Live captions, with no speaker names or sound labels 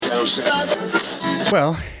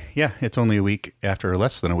Well, yeah, it's only a week after, or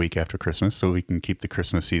less than a week after Christmas, so we can keep the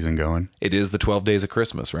Christmas season going. It is the 12 days of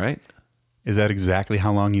Christmas, right? Is that exactly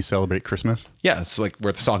how long you celebrate Christmas? Yeah, it's like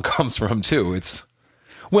where the song comes from too. It's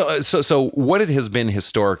so what it has been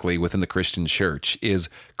historically within the Christian church is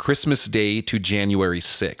Christmas Day to January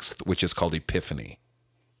 6th, which is called Epiphany.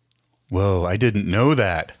 Whoa, I didn't know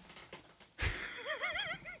that.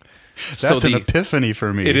 That's an epiphany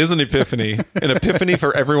for me. It is an epiphany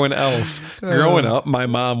for everyone else. Growing up, my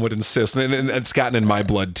mom would insist, and it's gotten in my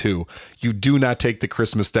blood too, you do not take the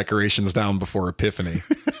Christmas decorations down before Epiphany.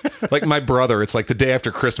 Like my brother, it's like the day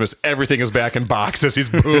after Christmas, everything is back in boxes. He's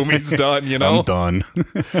done, you know? I'm done.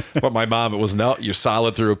 But my mom, it was, no, you're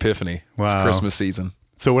solid through Epiphany. Wow. It's Christmas season.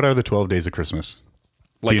 So what are the 12 days of Christmas?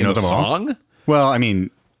 Like do you know in the them song? All? Well, I mean,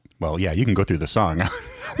 yeah, you can go through the song.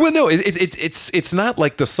 Well, no, it's not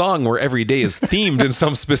like the song where every day is themed in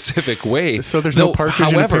some specific way. So there's no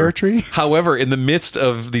partridge in a pear tree? However, in the midst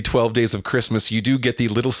of the 12 days of Christmas, you do get the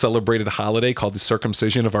little celebrated holiday called the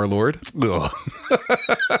Circumcision of our Lord. Let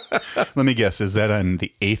me guess, is that on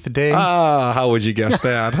the 8th day? How would you guess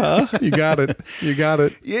that, huh? You got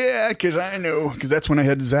it. Yeah, because I know, because that's when I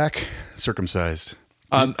had Zach circumcised.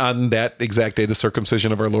 On that exact day, the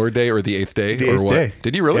Circumcision of our Lord Day, or the 8th day? The 8th day.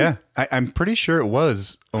 Did you really? Yeah. I'm pretty sure it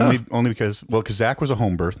was only because Zach was a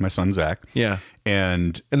home birth, my son Zach. Yeah.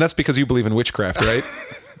 And that's because you believe in witchcraft, right?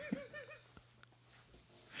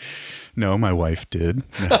 No, my wife did.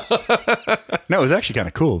 No, it was actually kind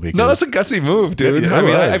of cool. Because no, that's a gutsy move, dude. Yeah, I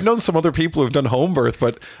mean, I've known some other people who've done home birth,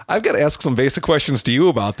 but I've got to ask some basic questions to you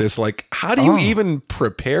about this. Like, how do you even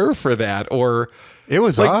prepare for that? Or... It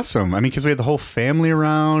was awesome. I mean, because we had the whole family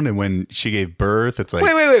around, and when she gave birth, it's like...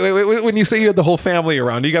 Wait. When you say you had the whole family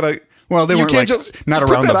around, you got to... Well, they weren't just not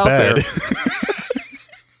around the bed.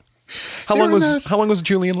 How long was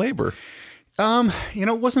Julie in labor?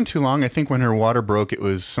 It wasn't too long. I think when her water broke, it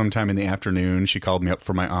was sometime in the afternoon. She called me up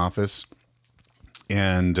from my office,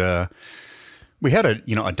 and we had a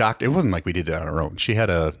doctor. It wasn't like we did it on our own. She had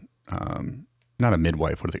not a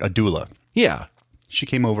midwife, a doula. Yeah. She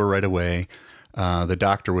came over right away. The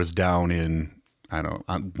doctor was down in,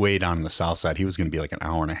 way down in the south side. He was going to be like an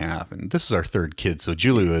hour and a half. And this is our third kid. So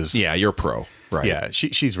Julie was... Yeah, you're pro. Right. Yeah,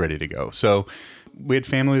 she's ready to go. So we had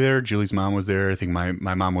family there. Julie's mom was there. I think my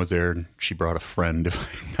mom was there. And she brought a friend, if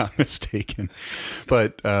I'm not mistaken.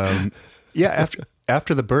 But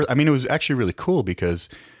after the birth, I mean, it was actually really cool because,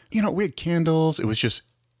 we had candles. It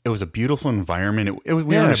was a beautiful environment. We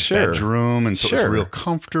were in a bedroom, and so it was real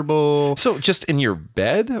comfortable. So just in your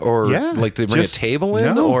bed, or like they bring a table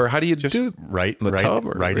in, or how do you do it? Right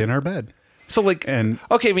in our bed. So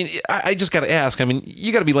okay, I mean, I just got to ask. I mean,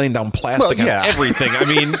 you got to be laying down plastic on everything. I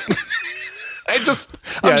mean,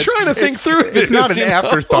 I'm trying to think through this. It's not an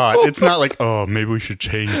afterthought. It's not like, oh, maybe we should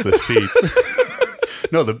change the seats.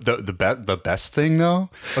 No, the best thing though.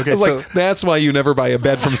 Okay, so that's why you never buy a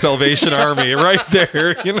bed from Salvation Army, right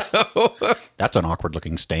there. That's an awkward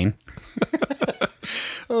looking stain.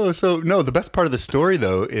 The best part of the story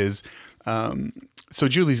though is, so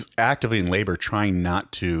Julie's actively in labor, trying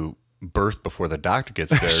not to birth before the doctor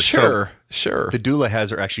gets there. Sure. The doula has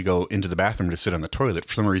her actually go into the bathroom to sit on the toilet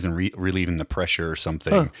for some reason, relieving the pressure or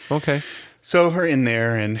something. Okay. So her in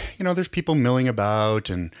there, and there's people milling about,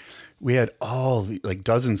 and we had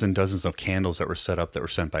dozens and dozens of candles that were set up that were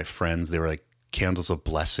sent by friends. They were like candles of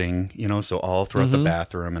blessing, so all throughout the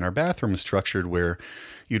bathroom. And our bathroom is structured where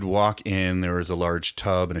you'd walk in, there was a large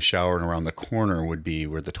tub and a shower, and around the corner would be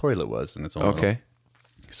where the toilet was. And it's all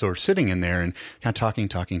So we're sitting in there and kind of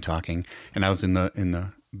talking. And I was in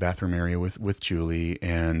the bathroom area with Julie,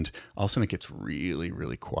 and all of a sudden it gets really,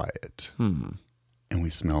 really quiet. And we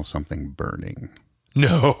smell something burning.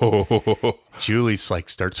 No. Julie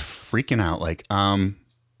starts freaking out,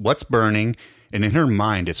 what's burning? And in her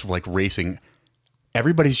mind, it's like racing.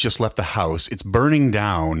 Everybody's just left the house. It's burning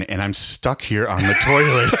down, and I'm stuck here on the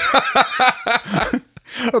toilet.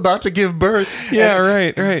 About to give birth. Yeah,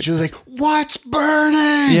 right. She was like, what's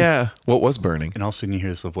burning? Yeah. What was burning? And all of a sudden you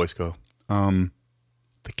hear this little voice go, the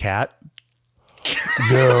cat.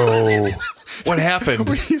 No. What happened?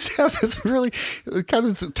 We used to have this really kind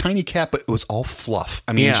of tiny cat, but it was all fluff.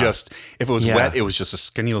 I mean, if it was wet, it was just a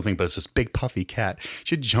skinny little thing, but it's this big puffy cat.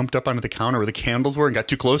 She had jumped up onto the counter where the candles were and got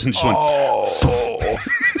too close and just went.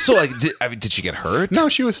 So did she get hurt? No,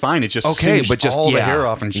 she was fine. It just singed all the hair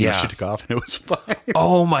off, and she took off, and it was fine.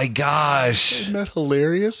 Oh my gosh. Isn't that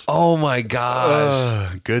hilarious? Oh my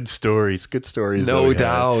gosh. Good stories. No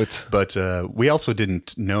doubt. But we also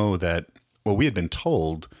didn't know that, we had been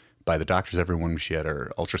told by the doctors, everyone, she had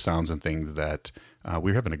her ultrasounds and things, that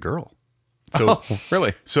we were having a girl. So,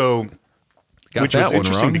 really? So Which that was one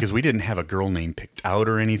interesting wrong. because we didn't have a girl name picked out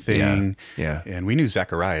or anything. Yeah. And we knew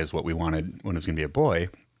Zechariah is what we wanted when it was going to be a boy.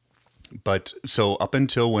 But so up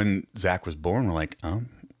until when Zach was born, we're like, oh,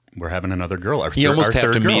 we're having another girl. You almost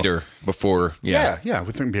have to girl. meet her before. Yeah,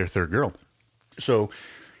 we're going to be our third girl. So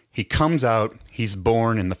he comes out, he's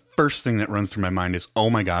born, and the first thing that runs through my mind is, oh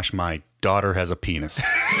my gosh, my daughter has a penis.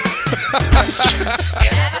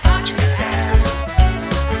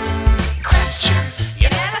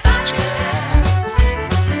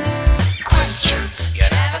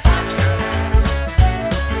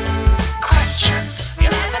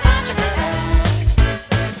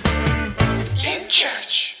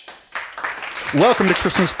 Welcome to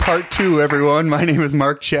Christmas Part 2, everyone. My name is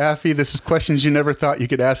Mark Chaffee. This is Questions You Never Thought You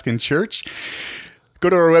Could Ask in Church. Go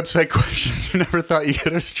to our website, Questions You Never Thought You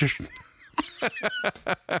Could Ask in Church.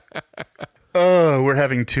 Oh, we're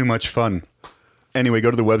having too much fun. Anyway, go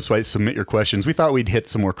to the website, submit your questions. We thought we'd hit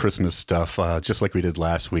some more Christmas stuff, just like we did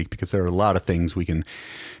last week, because there are a lot of things we can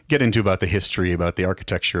get into about the history, about the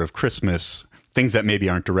architecture of Christmas, things that maybe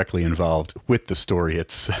aren't directly involved with the story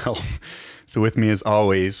itself. So with me, as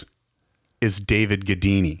always, is David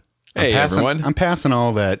Gadini. Hey, everyone. I'm passing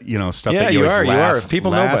all that, stuff that you always are. laugh People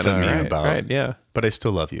know at about me right, about. Right, yeah. But I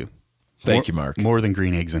still love you. Thank you, Mark. More than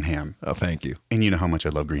green eggs and ham. Oh, thank you. And you know how much I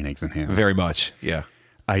love green eggs and ham. Very much, yeah.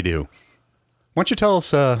 I do. Why don't you tell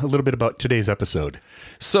us a little bit about today's episode?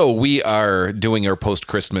 So we are doing our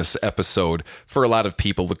post-Christmas episode. For a lot of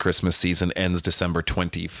people, the Christmas season ends December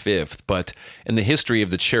 25th. But in the history of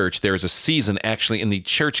the church, there is a season actually in the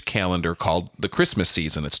church calendar called the Christmas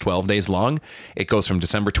season. It's 12 days long. It goes from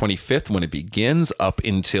December 25th when it begins up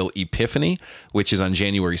until Epiphany, which is on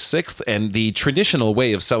January 6th. And the traditional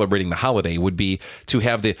way of celebrating the holiday would be to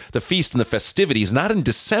have the feast and the festivities not in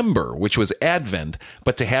December, which was Advent,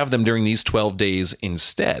 but to have them during these 12 days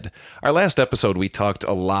instead. Our last episode, we talked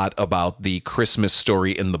a lot about the Christmas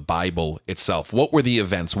story in the Bible itself. What were the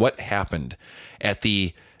events? What happened at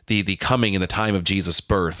the coming and the time of Jesus'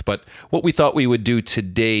 birth? But what we thought we would do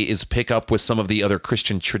today is pick up with some of the other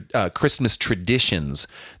Christian Christmas traditions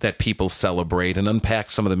that people celebrate and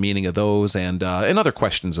unpack some of the meaning of those and other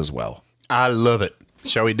questions as well. I love it.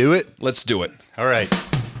 Shall we do it? Let's do it. All right.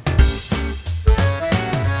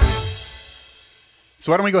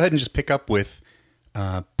 So why don't we go ahead and just pick up with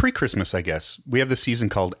pre-Christmas, I guess. We have this season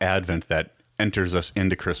called Advent that enters us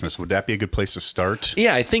into Christmas. Would that be a good place to start?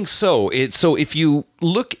 Yeah, I think so. So if you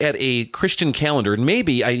look at a Christian calendar, and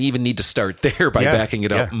maybe I even need to start there by backing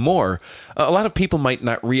it up more, a lot of people might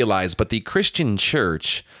not realize, but the Christian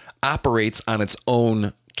church operates on its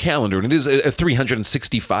own calendar, and it is a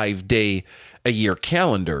 365-day-a-year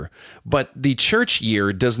calendar, but the church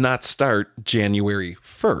year does not start January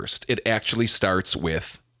 1st. It actually starts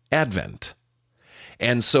with Advent.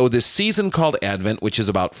 And so this season called Advent, which is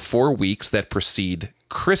about 4 weeks that precede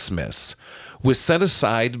Christmas, was set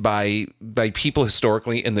aside by people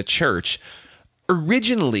historically in the church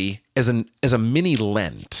originally as a mini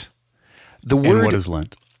Lent. And what is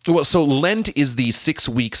Lent? Well, so Lent is the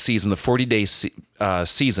 6-week season, the 40-day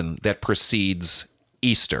season that precedes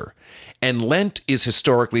Easter. And Lent is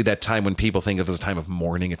historically that time when people think of as a time of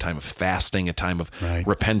mourning, a time of fasting, a time of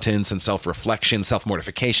repentance and self-reflection,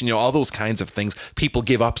 self-mortification, all those kinds of things. People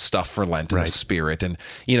give up stuff for Lent in the spirit. And,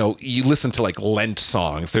 you listen to like Lent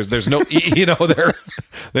songs. There's no,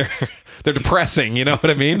 they're depressing. You know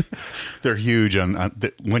what I mean? They're huge.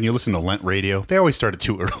 When you listen to Lent radio, they always start it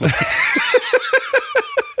too early.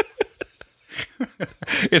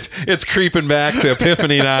 It's creeping back to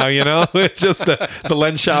Epiphany now, It's just the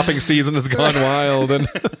Lent shopping season has gone wild. And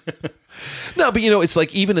no, but it's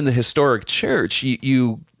like even in the historic church,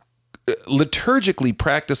 you liturgically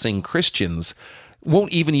practicing Christians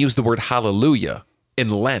won't even use the word hallelujah in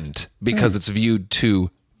Lent because it's viewed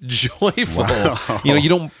too joyful. Wow. You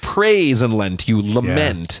don't praise in Lent, you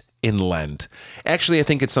lament in Lent. Actually, I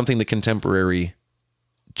think it's something the contemporary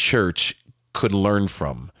church could learn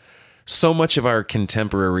from. So much of our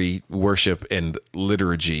contemporary worship and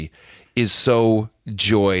liturgy is so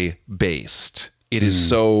joy-based. It is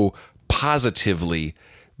so positively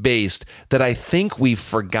based that I think we've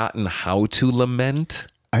forgotten how to lament.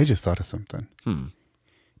 I just thought of something.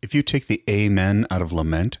 If you take the amen out of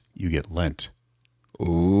lament, you get Lent.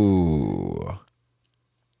 Ooh.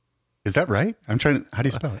 Is that right? I'm trying to, how do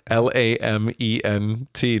you spell it? Lament.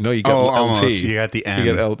 No, you got almost. LT. You got the N.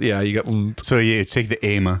 You got you got Lent. So you take the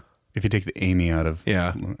ama. If you take the Amy out of...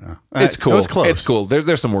 It's cool. That was close. It's cool.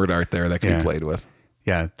 There's some word art there that can be played with.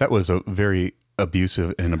 Yeah, that was a very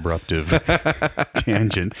abusive and abruptive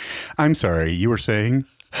tangent. I'm sorry, you were saying?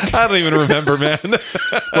 I don't even remember, man.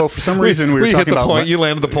 Well, for some reason we were hit talking the about point. You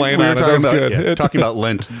landed the plane we on were it. talking That's about, good. talking about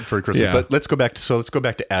Lent for Christmas. Yeah. But let's go back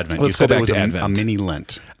to Advent. Let's You said go it back was to a Advent. mini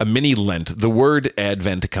Lent. A mini Lent. The word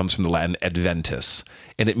Advent comes from the Latin adventus,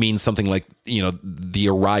 and it means something like, the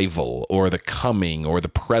arrival or the coming or the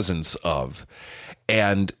presence of.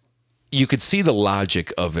 And you could see the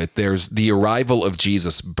logic of it. There's the arrival of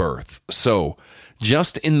Jesus' birth. So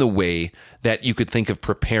just in the way that you could think of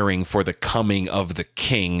preparing for the coming of the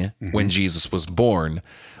king when Jesus was born,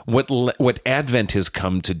 what Advent has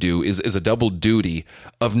come to do is a double duty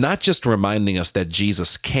of not just reminding us that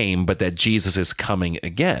Jesus came, but that Jesus is coming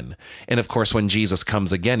again. And of course, when Jesus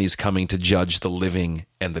comes again, he's coming to judge the living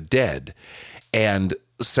and the dead and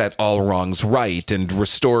set all wrongs right and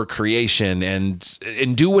restore creation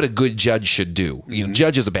and do what a good judge should do.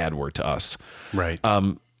 Judge is a bad word to us. Right.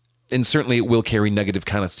 And certainly it will carry negative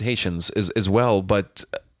connotations as well, but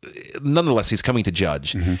nonetheless, he's coming to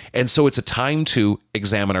judge. And so it's a time to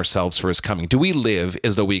examine ourselves for his coming. Do we live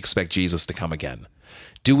as though we expect Jesus to come again?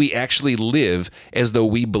 Do we actually live as though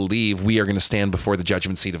we believe we are going to stand before the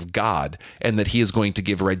judgment seat of God and that he is going to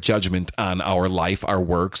give right judgment on our life, our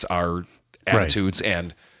works, our attitudes,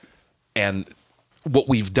 and what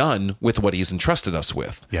we've done with what he's entrusted us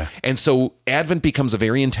with? Yeah. And so Advent becomes a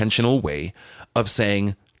very intentional way of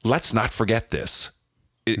saying, let's not forget this.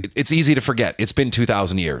 It's easy to forget. It's been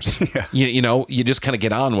 2,000 years. Yeah. You just kind of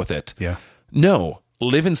get on with it. Yeah. No,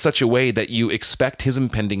 live in such a way that you expect his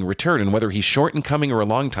impending return. And whether he's short in coming or a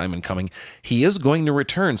long time in coming, he is going to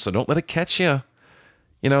return. So don't let it catch you.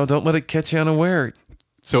 Don't let it catch you unaware.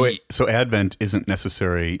 So Advent isn't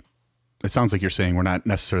necessary. It sounds like you're saying we're not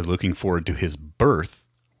necessarily looking forward to his birth.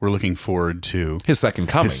 We're looking forward to his second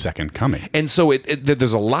coming. And so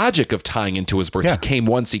there's a logic of tying into his birth. Yeah. He came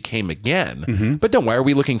once, he came again. But why are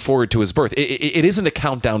we looking forward to his birth? It isn't a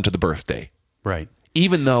countdown to the birthday. Right.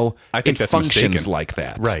 Even though I think it that's functions mistaken. like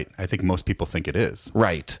that. Right. I think most people think it is.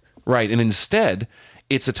 Right. And instead,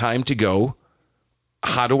 it's a time to go,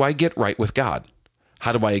 how do I get right with God?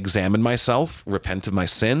 How do I examine myself, repent of my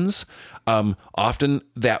sins? Often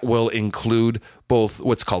that will include both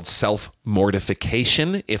what's called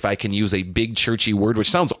self-mortification, if I can use a big churchy word, which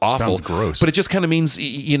sounds awful. Sounds gross. But it just kind of means,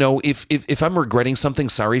 if I'm regretting something,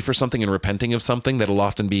 sorry for something, and repenting of something, that'll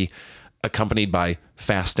often be accompanied by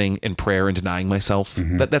fasting and prayer and denying myself.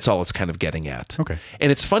 That's all it's kind of getting at. Okay.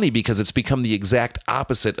 And it's funny because it's become the exact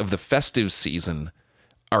opposite of the festive season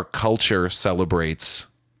our culture celebrates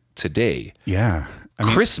today. Yeah.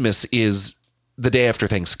 Christmas is the day after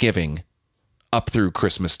Thanksgiving up through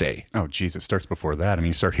Christmas Day. Oh, geez, it starts before that.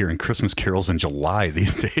 You start hearing Christmas carols in July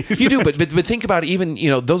these days. You do, but think about it, even,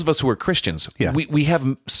 those of us who are Christians, Yeah. we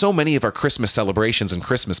have so many of our Christmas celebrations and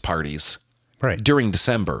Christmas parties Right. during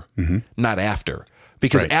December, not after.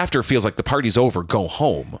 Because Right. after feels like the party's over, go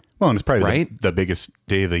home. Well, and it's probably Right? the biggest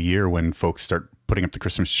day of the year when folks start putting up the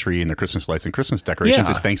Christmas tree and their Christmas lights and Christmas decorations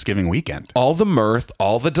Yeah. is Thanksgiving weekend. All the mirth,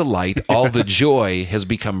 all the delight, all the joy has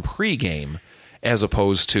become pregame as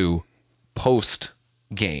opposed to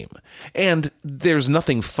post-game. And there's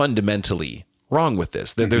nothing fundamentally wrong with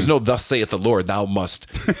this. There's no thus saith the Lord, thou must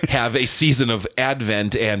have a season of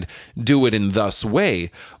Advent and do it in thus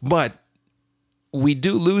way. But we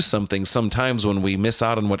do lose something sometimes when we miss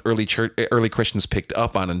out on what early Christians picked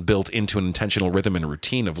up on and built into an intentional rhythm and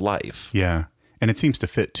routine of life. Yeah. And it seems to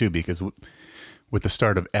fit too, because with the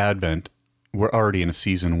start of Advent, we're already in a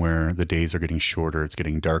season where the days are getting shorter. It's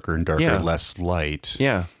getting darker and darker, Yeah. less light.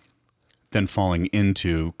 Yeah. Then falling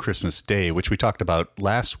into Christmas Day, which we talked about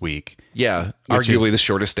last week. Yeah. Which Arguably is- the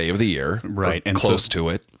shortest day of the year. Right. Or And close so- to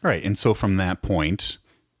it. Right. And so from that point,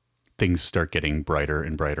 things start getting brighter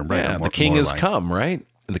and brighter and brighter. Yeah. more, The king more has light. come, right?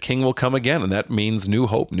 And the king will come again. And that means new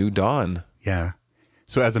hope, new dawn. Yeah.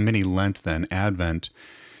 So as a mini Lent, then Advent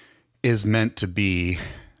is meant to be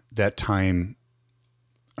that time.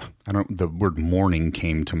 The word mourning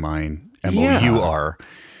came to mind. MOUR.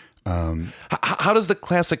 How does the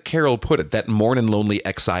classic carol put it? That mourn and lonely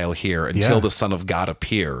exile here until Yeah. the Son of God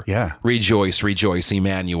appear. Yeah. Rejoice, rejoice,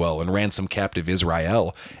 Emmanuel, and ransom captive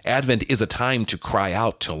Israel. Advent is a time to cry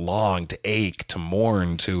out, to long, to ache, to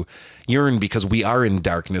mourn, to yearn, because we are in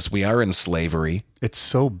darkness. We are in slavery. It's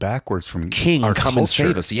so backwards from King, our come culture. and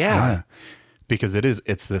save us. Yeah. Because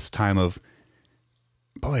it's this time of,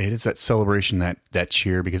 boy, it is that celebration, that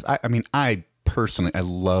cheer. Because I personally, I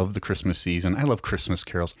love the Christmas season. I love Christmas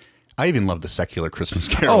carols. I even love the secular Christmas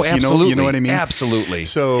carols. Oh, absolutely. You know what I mean? Absolutely.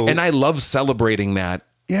 So, and I love celebrating that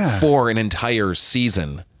Yeah. for an entire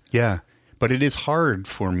season. yeah, but it is hard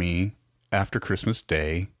for me after Christmas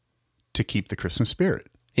Day to keep the Christmas spirit.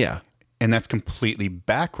 Yeah. And that's completely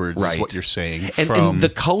backwards, is what you're saying. And the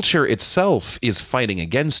culture itself is fighting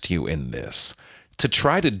against you in this. To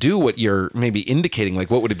try to do what you're maybe indicating,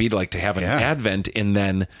 like what would it be like to have an Advent and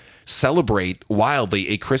then celebrate wildly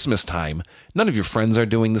a Christmas time. None of your friends are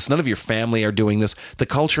doing this. None of your family are doing this. The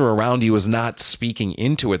culture around you is not speaking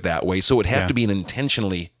into it that way. So it would have to be an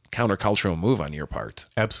intentionally countercultural move on your part.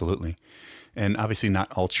 Absolutely. And obviously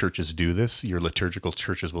not all churches do this. Your liturgical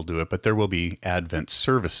churches will do it, but there will be Advent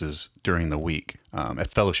services during the week.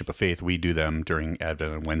 At Fellowship of Faith, we do them during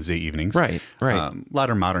Advent on Wednesday evenings. Right. A lot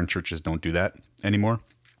of modern churches don't do that anymore.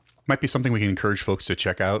 Might be something we can encourage folks to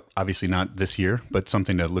check out. Obviously not this year, but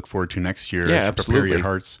something to look forward to next year. Yeah, to absolutely. Prepare your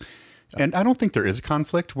hearts. And I don't think there is a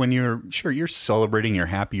conflict when you're celebrating, you're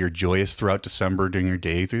happy, you're joyous throughout December during your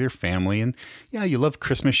day with your family. And yeah, you love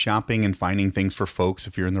Christmas shopping and finding things for folks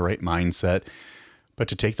if you're in the right mindset. But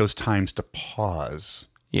to take those times to pause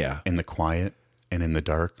in the quiet and in the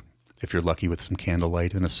dark, if you're lucky with some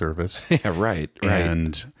candlelight in a service. Yeah, right.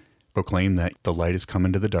 And proclaim that the light is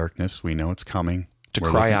coming to the darkness. We know it's coming. To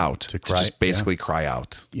cry out. To just basically cry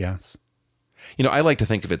out. Yes. You know, I like to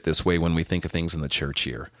think of it this way when we think of things in the church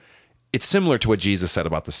here. It's similar to what Jesus said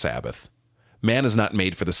about the Sabbath. Man is not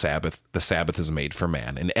made for the Sabbath is made for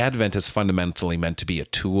man. And Advent is fundamentally meant to be a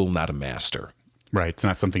tool, not a master. Right. It's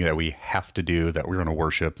not something that we have to do, that we're going to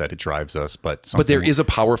worship, that it drives us. But there is a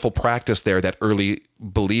powerful practice there that early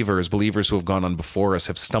believers who have gone on before us,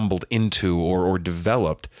 have stumbled into or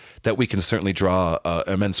developed, that we can certainly draw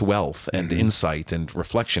immense wealth and insight and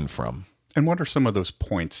reflection from. And what are some of those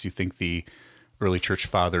points you think the early church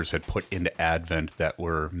fathers had put into Advent that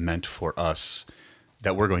were meant for us,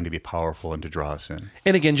 that were going to be powerful and to draw us in?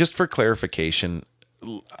 And again, just for clarification,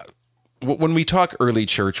 when we talk early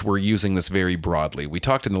church, we're using this very broadly. We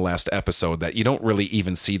talked in the last episode that you don't really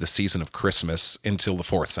even see the season of Christmas until the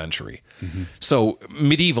 4th century. So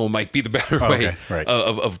medieval might be the better way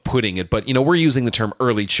of putting it. But, we're using the term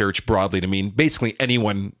early church broadly to mean basically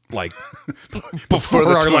anyone like before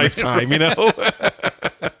our lifetime,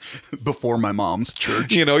 Before my mom's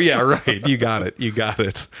church. Yeah, right. You got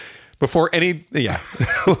it. Before we'll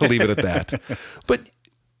leave it at that. But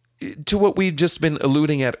to what we've just been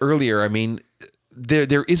alluding at earlier, I mean,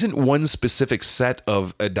 there isn't one specific set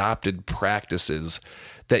of adopted practices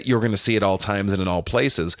that you're going to see at all times and in all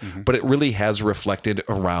places, but it really has reflected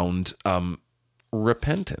around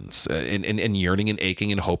repentance and yearning and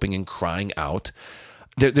aching and hoping and crying out.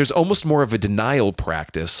 There's almost more of a denial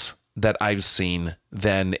practice that I've seen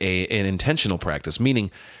than an intentional practice, meaning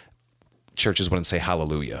churches wouldn't say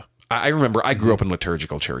hallelujah. I remember I grew up in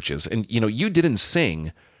liturgical churches, and you didn't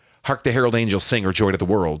sing "Hark the Herald Angels Sing" or "Joy to the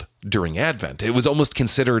World" during Advent. It was almost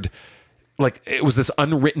considered like it was this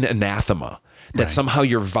unwritten anathema that somehow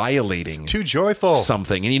you're violating. It's too joyful.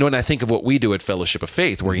 Something. And I think of what we do at Fellowship of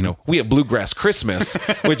Faith, where we have Bluegrass Christmas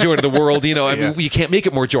with "Joy to the World." I mean, you can't make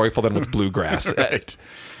it more joyful than with bluegrass. Right.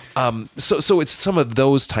 So it's some of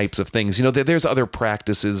those types of things. There's other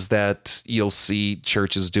practices that you'll see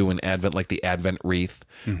churches do in Advent, like the Advent wreath,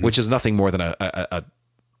 which is nothing more than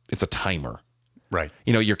it's a timer. Right.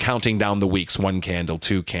 You're counting down the weeks, 1 candle,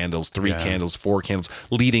 2 candles, 3 candles, 4 candles,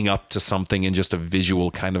 leading up to something in just a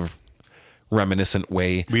visual kind of reminiscent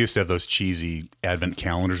way. We used to have those cheesy Advent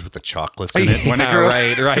calendars with the chocolates in it. When it grew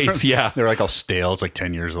right. Yeah. They're like all stale. It's like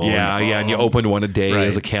 10 years old. And you open one a day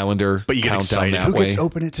as a calendar. But you get excited. That Who way. gets to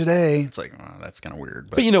open it today? It's like, that's kind of weird.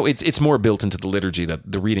 But it's more built into the liturgy,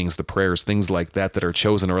 that the readings, the prayers, things like that are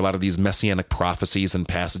chosen, or a lot of these messianic prophecies and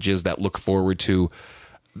passages that look forward to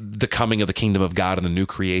the coming of the kingdom of God and the new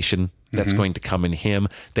creation that's going to come in him,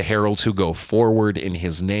 the heralds who go forward in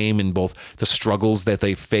his name in both the struggles that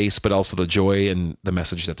they face, but also the joy and the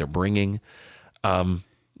message that they're bringing,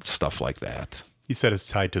 stuff like that. You said it's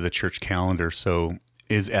tied to the church calendar. So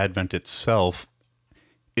is Advent itself,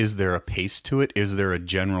 is there a pace to it? Is there a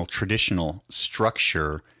general traditional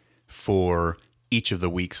structure for each of the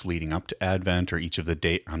weeks leading up to Advent, or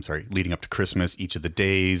leading up to Christmas, each of the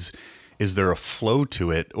days? Is there a flow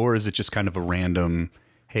to it, or is it just kind of a random,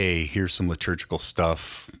 hey, here's some liturgical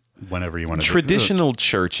stuff, whenever you want to Traditional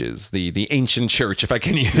churches, the ancient church, if I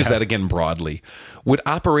can use that again broadly, would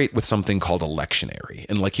operate with something called a lectionary.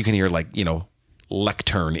 And like you can hear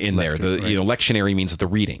lectern in there. Lectionary means the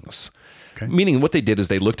readings. Okay. Meaning what they did is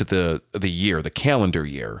they looked at the year, the calendar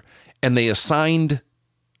year, and they assigned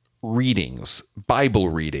readings, Bible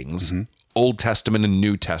readings, Old Testament and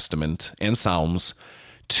New Testament and Psalms,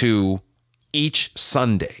 to each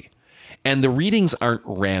Sunday. And the readings aren't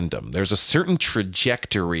random. There's a certain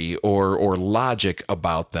trajectory or logic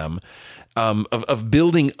about them of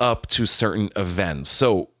building up to certain events.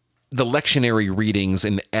 So the lectionary readings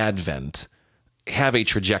in Advent have a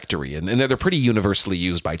trajectory, and they're pretty universally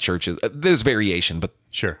used by churches. There's variation, but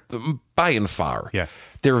Sure. by and far, Yeah.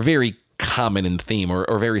 they're very common in theme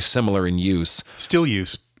or very similar in use. Still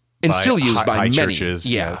used. And still used by high many. churches,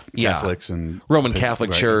 Catholics and Roman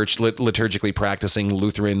Catholic Church, liturgically practicing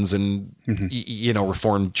Lutherans and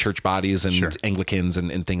Reformed church bodies and Anglicans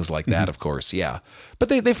and things like that, of course. Yeah, but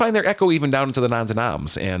they find their echo even down into the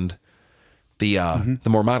non-denoms and the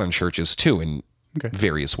more modern churches too in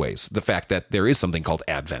various ways. The fact that there is something called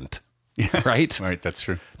Advent, right? Right, that's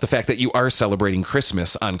true. The fact that you are celebrating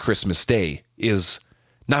Christmas on Christmas Day is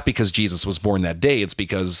not because Jesus was born that day. It's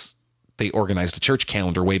because they organized a church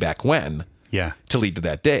calendar way back when to lead to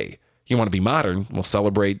that day. You want to be modern, we'll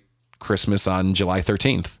celebrate Christmas on July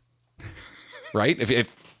 13th, right?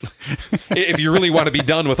 If you really want to be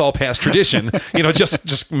done with all past tradition,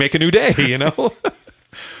 just make a new day,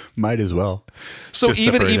 Might as well. So Just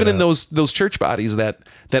even separate it in out. those church bodies that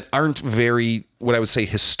aren't very, what I would say,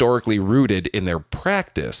 historically rooted in their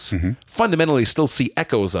practice, fundamentally still see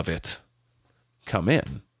echoes of it come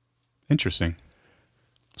in. Interesting.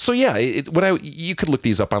 So yeah, you could look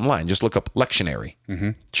these up online. Just look up lectionary.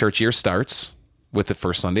 Church year starts with the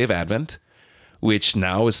first Sunday of Advent, which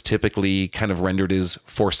now is typically kind of rendered as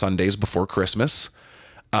 4 Sundays before Christmas.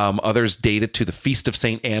 Others date it to the Feast of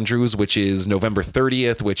St. Andrews, which is November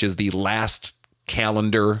 30th, which is the last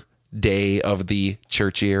calendar day of the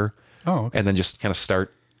church year. Oh, okay. And then just kind of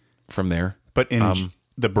start from there. But in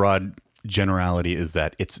the broad generality is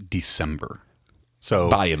that it's December. So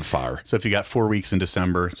By and far. So if you got 4 weeks in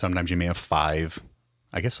December, sometimes you may have 5.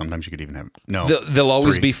 I guess sometimes you could even have They'll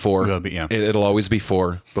always 3. be 4. Yeah. It'll always be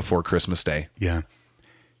 4 before Christmas Day. Yeah.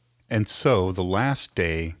 And so the last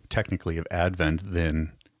day, technically, of Advent,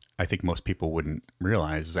 then I think most people wouldn't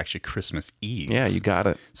realize is actually Christmas Eve. Yeah, you got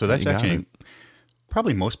it. So that's You got actually it.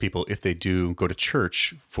 probably most people, if they do go to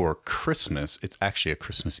church for Christmas, it's actually a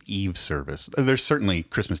Christmas Eve service. There's certainly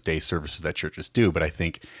Christmas Day services that churches do, but I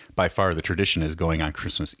think by far the tradition is going on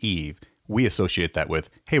Christmas Eve. We associate that with,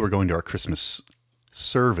 hey, we're going to our Christmas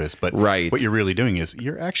service. But Right. what you're really doing is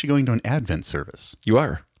you're actually going to an Advent service. You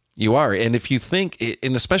are. You are. And if you think,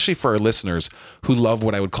 and especially for our listeners who love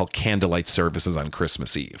what I would call candlelight services on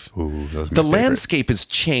Christmas Eve, Ooh, those are my the favorite. landscape has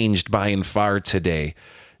changed by and far today,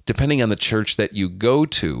 depending on the church that you go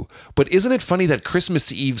to. But isn't it funny that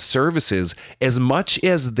Christmas Eve services, as much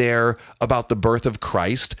as they're about the birth of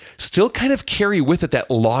Christ, still kind of carry with it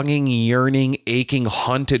that longing, yearning, aching,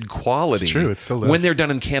 haunted quality? It's true. It still does. When they're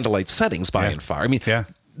done in candlelight settings by and far. I mean,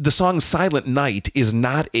 the song Silent Night is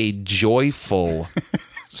not a joyful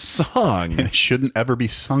song. And it shouldn't ever be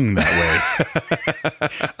sung that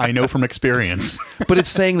way. I know from experience. But it's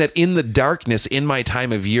saying that in the darkness, in my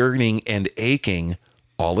time of yearning and aching,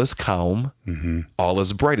 all is calm, all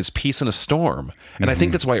is bright. It's peace in a storm. And I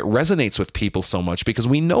think that's why it resonates with people so much, because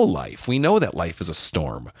we know life. We know that life is a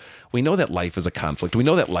storm. We know that life is a conflict. We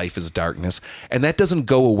know that life is darkness. And that doesn't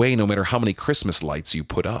go away no matter how many Christmas lights you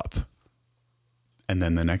put up. And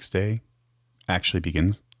then the next day actually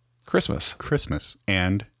begins Christmas.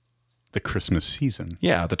 And the Christmas season.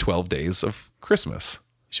 Yeah, the 12 days of Christmas.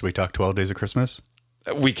 Should we talk 12 days of Christmas?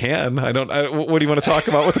 We can. What do you want to talk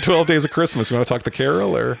about with the 12 days of Christmas? You want to talk the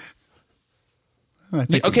carol or?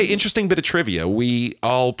 Okay, interesting bit of trivia. We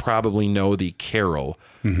all probably know the carol,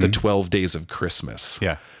 the 12 days of Christmas.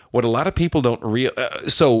 Yeah. What a lot of people don't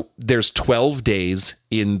so there's 12 days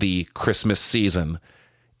in the Christmas season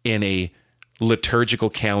in a liturgical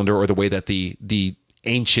calendar, or the way that the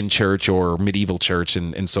ancient church or medieval church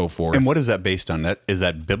and so forth. And what is that based on? Is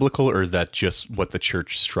that biblical, or is that just what the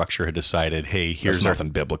church structure had decided? Hey, here's There's nothing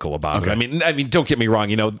biblical about it. I mean, don't get me wrong.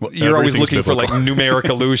 You're always everything's looking for biblical. like numeric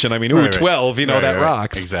illusion. I mean, Right. 12, that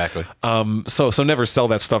rocks. Exactly. So never sell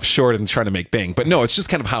that stuff short and try to make bang. But no, it's just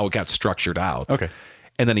kind of how it got structured out. Okay.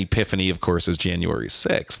 And then Epiphany, of course, is January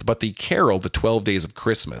 6th. But the carol, the 12 days of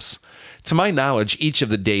Christmas, to my knowledge, each of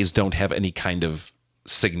the days don't have any kind of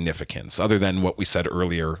significance other than what we said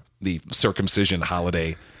earlier, the circumcision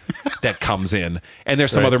holiday that comes in. And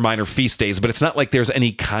there's some other minor feast days, but it's not like there's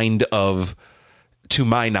any kind of, to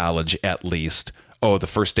my knowledge at least, the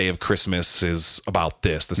first day of Christmas is about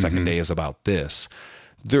this, the second day is about this.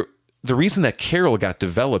 The reason that carol got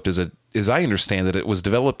developed is, as I understand it, it was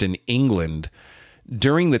developed in England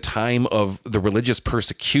during the time of the religious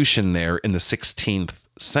persecution there in the 16th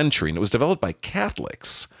century. And it was developed by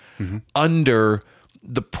Catholics under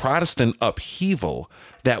the Protestant upheaval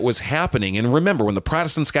that was happening. And remember, when the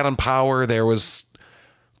Protestants got in power, there was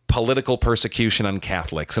political persecution on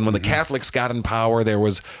Catholics. And when the Catholics got in power, there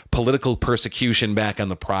was political persecution back on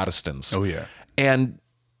the Protestants. Oh, yeah. And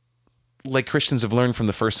like Christians have learned from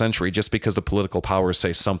the first century, just because the political powers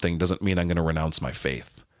say something doesn't mean I'm going to renounce my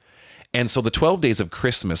faith. And so the 12 days of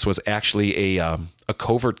Christmas was actually a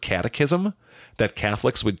covert catechism that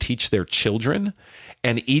Catholics would teach their children.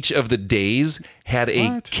 And each of the days had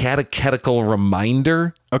a catechetical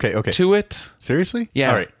reminder to it. Seriously? Yeah.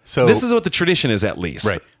 All right. So this is what the tradition is, at least.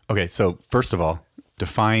 Right. Okay. So first of all,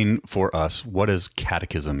 define for us, what does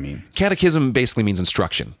catechism mean? Catechism basically means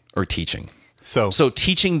instruction or teaching. So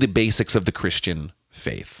teaching the basics of the Christian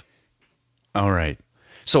faith. All right.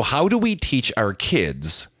 So how do we teach our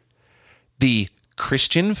kids the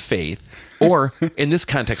Christian faith, or in this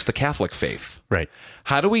context, the Catholic faith? Right.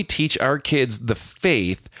 How do we teach our kids the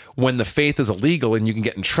faith when the faith is illegal and you can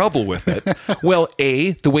get in trouble with it? Well,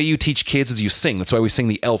 the way you teach kids is you sing. That's why we sing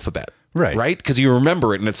the alphabet. Right. Right? Because you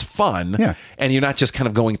remember it and it's fun. Yeah. And you're not just kind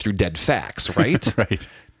of going through dead facts, right? Right.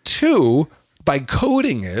 2, by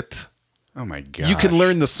coding it, oh my gosh, you can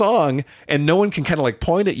learn the song and no one can kind of like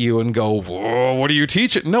point at you and go, whoa, what are you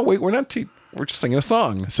teaching? No, wait, we're not we're just singing a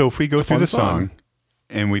song. So if we go through the song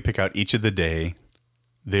and we pick out each of the day,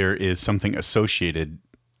 there is something associated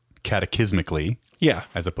catechismically. Yeah.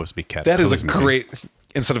 As opposed to be catechismically. That is a great,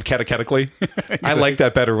 instead of catechetically. I like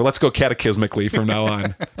that better. Well, let's go catechismically from now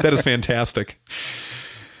on. That is fantastic.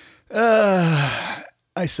 I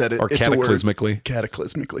said it. Or it's cataclysmically.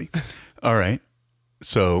 Cataclysmically. All right.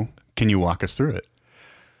 So can you walk us through it?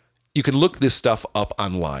 You can look this stuff up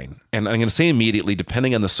online. And I'm going to say immediately,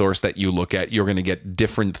 depending on the source that you look at, you're going to get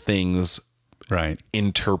different things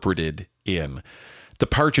interpreted in. The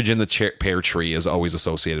partridge in the pear tree is always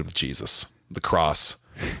associated with Jesus, the cross.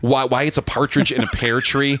 Why it's a partridge in a pear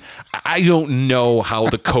tree, I don't know how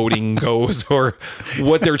the coding goes or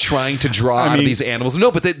what they're trying to draw out of these animals.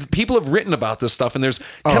 No, but people have written about this stuff, and there's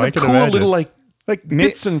kind of cool little like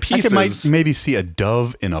bits and pieces. I might maybe see a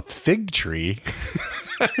dove in a fig tree.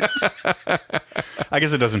 I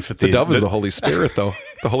guess it doesn't fit. The dove is the Holy Spirit, though.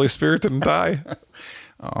 The Holy Spirit didn't die.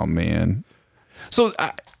 Oh, man. So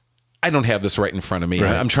I don't have this right in front of me.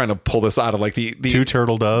 Right. I'm trying to pull this out of like the 2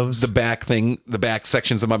 turtle doves, the back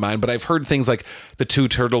sections of my mind. But I've heard things like the 2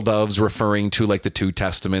 turtle doves referring to like the 2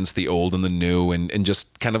 testaments, the old and the new, and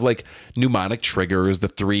just kind of like mnemonic triggers. The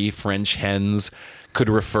 3 French hens could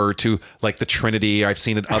refer to like the Trinity. I've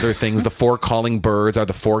seen it other things. The 4 calling birds are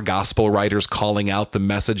the 4 gospel writers calling out the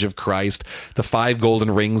message of Christ. The 5 golden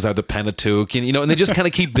rings are the Pentateuch, and and they just kind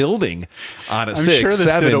of keep building on it. 6,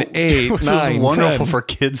 7, 8, 9, 10. This is wonderful for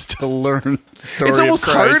kids to learn the story It's almost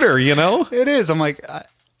of Christ. harder, It is. I'm like,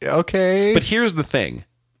 okay. But here's the thing.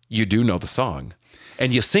 You do know the song.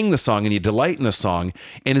 And you sing the song and you delight in the song.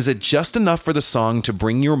 And is it just enough for the song to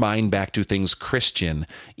bring your mind back to things Christian,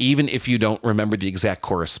 even if you don't remember the exact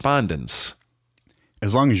correspondence?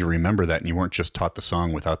 As long as you remember that and you weren't just taught the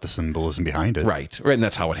song without the symbolism behind it. Right. And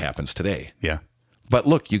that's how it happens today. Yeah. But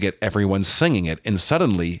look, you get everyone singing it, and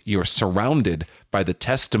suddenly you're surrounded by the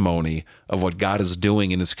testimony of what God is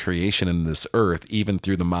doing in his creation in this earth, even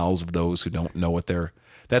through the mouths of those who don't know what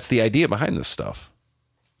that's the idea behind this stuff.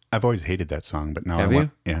 I've always hated that song, but now Have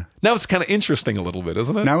you? Yeah. Now it's kind of interesting a little bit,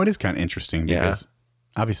 isn't it? Now it is kind of interesting because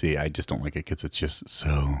obviously I just don't like it because it's just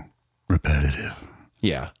so repetitive.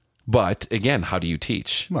 Yeah. But again, how do you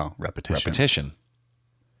teach? Well, repetition. Repetition.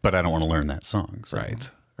 But I don't want to learn that song. So.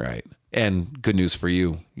 Right. And good news for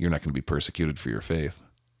you, you're not going to be persecuted for your faith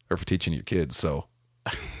or for teaching your kids, so.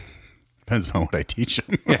 Depends on what I teach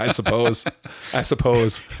them. Yeah, I suppose.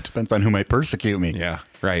 Depends on who might persecute me. Yeah,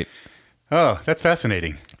 right. Oh, that's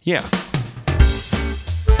fascinating. Yeah.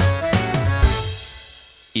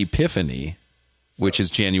 Epiphany, which is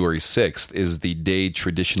January 6th, is the day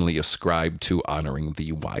traditionally ascribed to honoring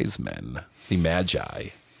the wise men, the Magi.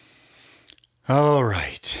 All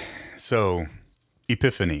right. So,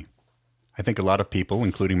 Epiphany. I think a lot of people,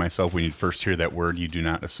 including myself, when you first hear that word, you do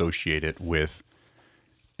not associate it with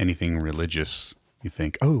anything religious. You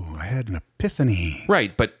think, oh, I had an epiphany.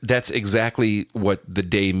 Right, but that's exactly what the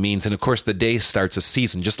day means. And of course, the day starts a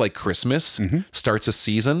season, just like Christmas starts a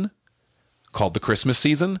season called the Christmas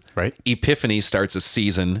season. Right. Epiphany starts a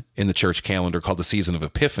season in the church calendar called the season of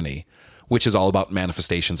Epiphany, which is all about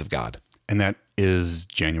manifestations of God. And that is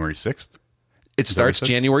January 6th? It starts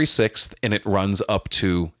January 6th, and it runs up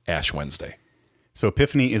to Ash Wednesday. So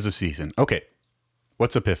Epiphany is a season. Okay.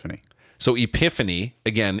 What's Epiphany? So Epiphany,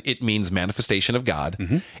 again, it means manifestation of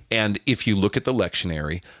God. And if you look at the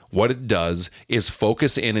lectionary, what it does is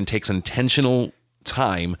focus in and takes intentional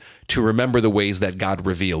time to remember the ways that God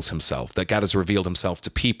reveals himself, that God has revealed himself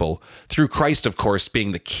to people through Christ, of course,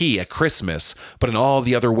 being the key at Christmas, but in all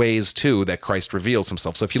the other ways too that Christ reveals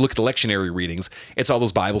himself. So if you look at the lectionary readings, it's all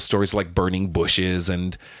those Bible stories like burning bushes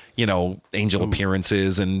and, angel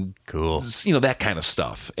appearances and cool, that kind of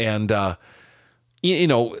stuff. And,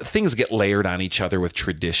 things get layered on each other with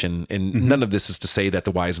tradition. And none of this is to say that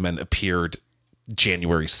the wise men appeared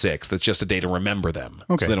January 6th. That's just a day to remember them,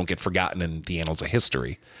 so they don't get forgotten in the annals of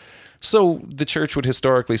history. So the church would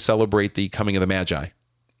historically celebrate the coming of the Magi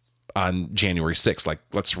on January 6th. Like,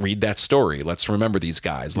 let's read that story. Let's remember these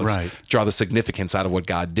guys. Let's draw the significance out of what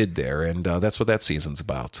God did there. And that's what that season's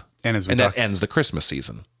about. And that ends the Christmas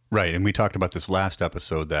season. Right. And we talked about this last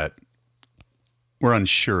episode that we're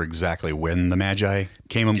unsure exactly when the Magi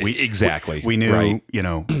came. We knew,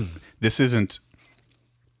 this isn't...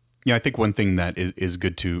 I think one thing that is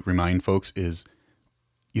good to remind folks is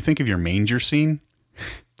you think of your manger scene.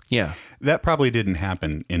 Yeah. That probably didn't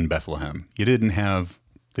happen in Bethlehem. You didn't have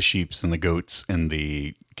the sheep and the goats and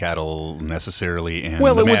the cattle necessarily. And it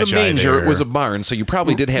was a manger. There. It was a barn. So you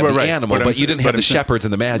probably did have the animal, but you didn't have the shepherds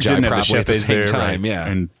and the Magi probably at the same time. Right. Yeah.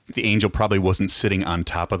 And the angel probably wasn't sitting on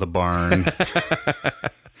top of the barn.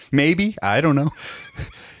 Maybe. I don't know.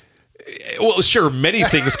 Well, sure, many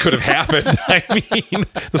things could have happened. I mean,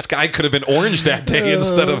 the sky could have been orange that day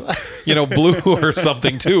instead of, blue or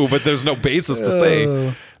something too, but there's no basis to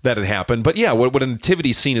say that it happened. But yeah, what a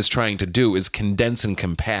nativity scene is trying to do is condense and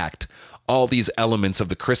compact all these elements of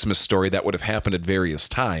the Christmas story that would have happened at various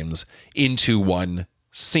times into one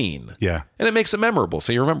scene. Yeah. And it makes it memorable,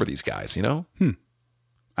 so you remember these guys, I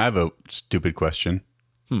have a stupid question.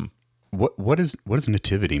 What does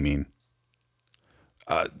nativity mean?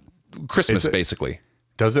 Christmas, basically.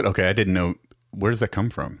 Does it? Okay, I didn't know. Where does that come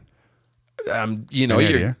from?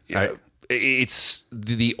 It's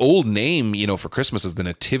the old name, for Christmas is the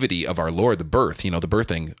nativity of our Lord, the birth, the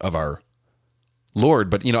birthing of our Lord.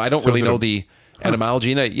 But, I don't really know the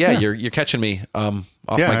etymology. You're catching me off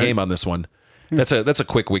my game on this one. That's a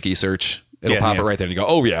quick wiki search. It'll pop it right there and you go,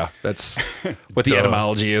 oh yeah, that's what the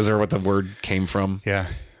etymology is or what the word came from. Yeah.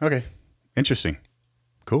 Okay. Interesting.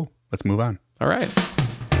 Cool. Let's move on. All right.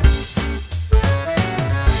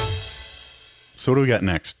 So what do we got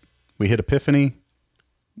next? We hit Epiphany,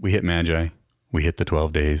 we hit Magi, we hit the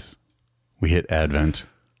 12 days, we hit Advent.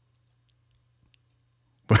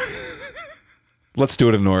 Let's do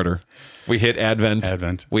it in order. We hit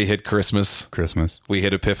Advent. We hit Christmas. We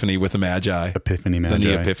hit Epiphany with the Magi. Magi. Then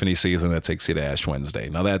the Epiphany season, that takes you to Ash Wednesday.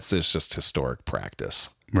 Now that's just historic practice.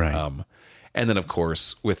 Right. And then, of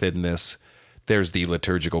course, within this, there's the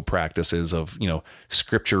liturgical practices of,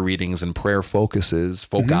 scripture readings and prayer foci,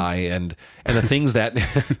 and the things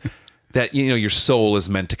that your soul is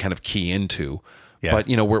meant to kind of key into. Yeah. But,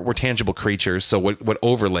 we're tangible creatures. So what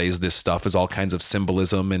overlays this stuff is all kinds of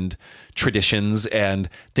symbolism and traditions and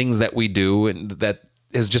things that we do and that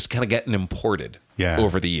is just kind of getting imported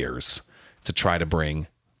over the years to try to bring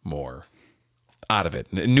more out of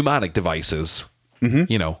it. Mnemonic devices,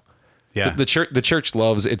 Yeah. The church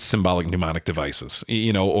loves its symbolic mnemonic devices,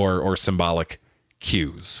 or symbolic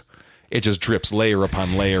cues. It just drips layer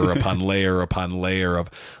upon layer upon layer upon layer of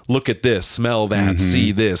look at this, smell that,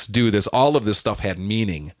 see this, do this. All of this stuff had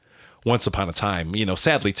meaning once upon a time.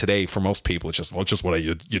 Sadly today for most people it's just what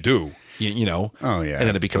you do. Oh yeah. And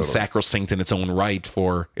then it becomes sacrosanct in its own right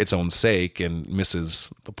for its own sake and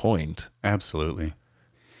misses the point. Absolutely.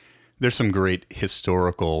 There's some great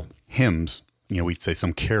historical hymns. We'd say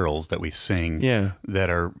some carols that we sing that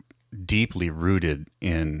are deeply rooted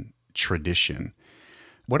in tradition.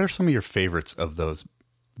 What are some of your favorites of those?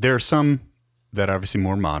 There are some that are obviously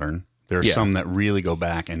more modern. There are some that really go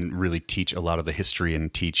back and really teach a lot of the history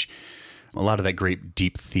and teach a lot of that great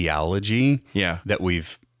deep theology that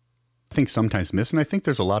we've, I think, sometimes missed. And I think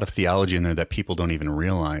there's a lot of theology in there that people don't even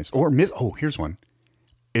realize or miss. Oh, here's one.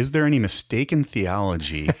 Is there any mistaken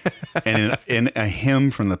theology in a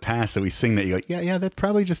hymn from the past that we sing that you go, yeah, that's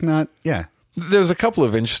probably just not, There's a couple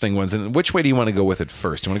of interesting ones. And which way do you want to go with it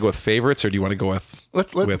first? Do you want to go with favorites or do you want to go with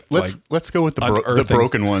Let's go with the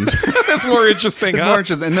broken ones. That's more interesting. It's more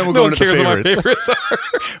interesting. And then we'll go into the favorites.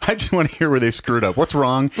 I just want to hear where they screwed up. What's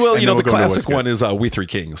wrong? Well, the classic one is We Three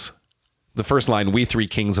Kings. The first line, We Three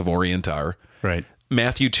Kings of Orient are. Right.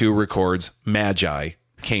 Matthew 2 records Magi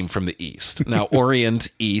came from the east. Now,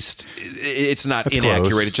 Orient, east, it's not That's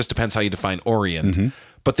inaccurate. Close. It just depends how you define Orient.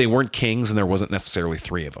 But they weren't kings and there wasn't necessarily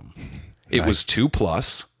three of them. It was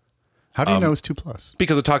 2+. How do you know it's 2+?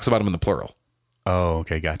 Because it talks about them in the plural. Oh,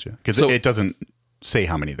 okay, gotcha. Because it doesn't say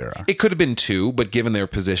how many there are. It could have been 2, but given their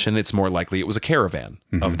position, it's more likely it was a caravan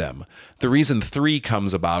of them. The reason 3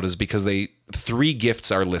 comes about is because 3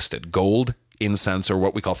 gifts are listed: gold, incense, or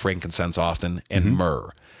what we call frankincense often, and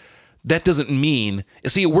myrrh. That doesn't mean,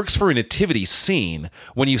 see, it works for a nativity scene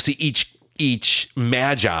when you see each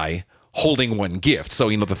magi holding one gift. So,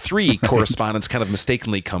 the 3 correspondence kind of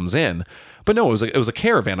mistakenly comes in. But no, it was a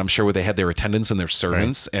caravan, I'm sure, where they had their attendants and their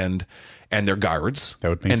servants and their guards That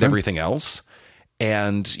would make and sense. everything else.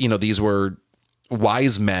 And, these were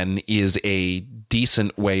wise men is a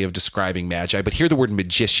decent way of describing magi, but hear the word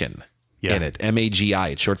magician in it. M-A-G-I,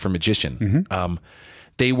 it's short for magician.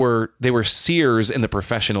 They were seers in the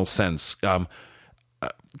professional sense,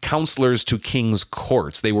 counselors to kings'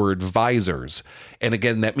 courts. They were advisors. And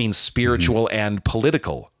again, that means spiritual and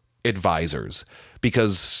political advisors,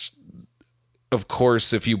 because of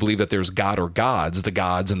course, if you believe that there's God or gods, the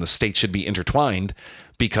gods and the state should be intertwined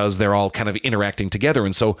because they're all kind of interacting together.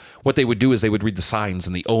 And so what they would do is they would read the signs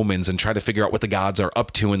and the omens and try to figure out what the gods are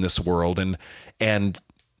up to in this world and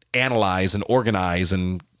analyze and organize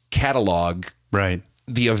and catalog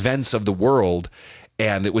the events of the world.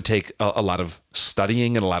 And it would take a lot of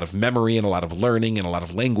studying and a lot of memory and a lot of learning and a lot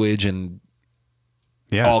of language and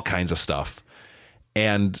all kinds of stuff.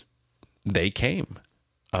 And they came.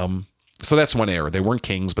 So that's one error. They weren't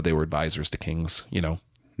kings, but they were advisors to kings,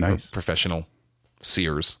 Nice. Professional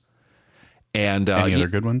seers. And any other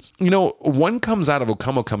good ones? One comes out of O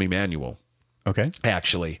Come, O Come, Emmanuel. Okay.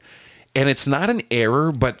 Actually. And it's not an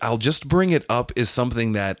error, but I'll just bring it up as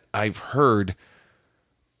something that I've heard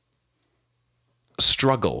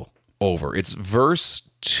struggle over. It's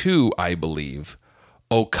verse 2, I believe.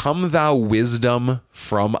 O come thou wisdom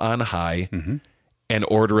from on high, and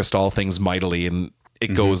orderest all things mightily. And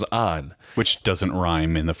it goes on. Which doesn't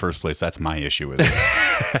rhyme in the first place. That's my issue with it.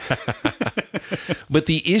 But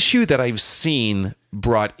the issue that I've seen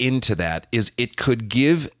brought into that is it could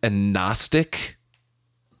give a Gnostic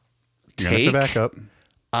take back up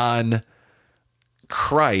on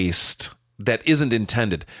Christ that isn't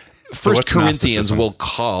intended. First what's Corinthians Gnosticism? will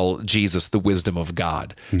call Jesus the wisdom of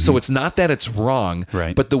God. So it's not that it's wrong,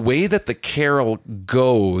 Right. but the way that the carol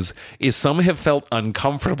goes is some have felt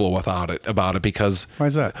uncomfortable about it because... Why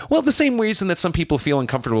is that? Well, the same reason that some people feel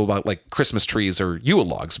uncomfortable about like Christmas trees or Yule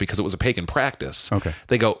logs because it was a pagan practice. Okay.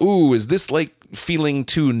 They go, ooh, is this like feeling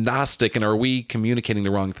too Gnostic and are we communicating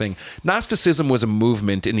the wrong thing? Gnosticism was a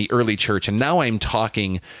movement in the early church, and now I'm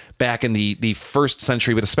talking back in the first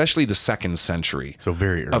century, but especially the second century. So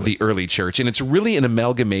very early. Of the early church. And it's really an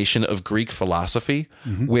amalgamation of Greek philosophy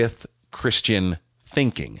with Christian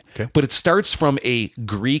thinking. Okay. But it starts from a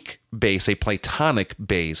Greek base, a Platonic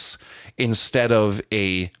base, instead of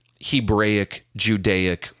a Hebraic,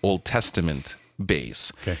 Judaic, Old Testament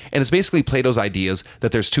base. Okay. And it's basically Plato's ideas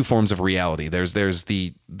that there's 2 forms of reality. There's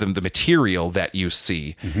the material that you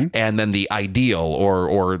see, and then the ideal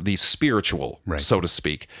or the spiritual, so to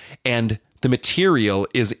speak. And the material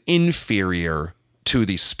is inferior to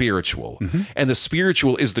the spiritual. And the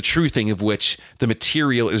spiritual is the true thing, of which the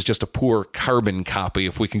material is just a poor carbon copy,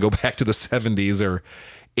 if we can go back to the 70s or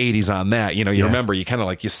 80s on that. You remember, you kind of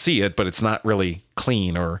like, you see it, but it's not really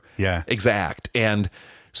clean or exact. And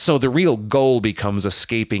so the real goal becomes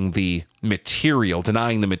escaping the material,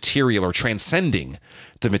 denying the material, or transcending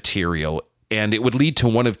the material. And it would lead to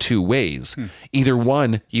one of 2 ways. Either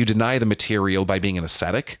one, you deny the material by being an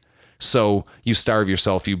ascetic. So you starve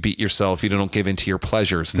yourself, you beat yourself, you don't give in to your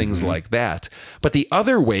pleasures, things like that. But the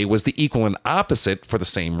other way was the equal and opposite for the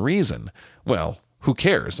same reason. Well, who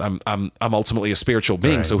cares? I'm ultimately a spiritual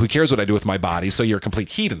being, so who cares what I do with my body? So you're a complete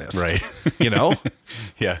hedonist, Right.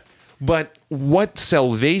 Yeah. But what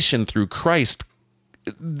salvation through Christ,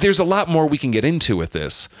 there's a lot more we can get into with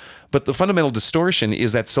this, but the fundamental distortion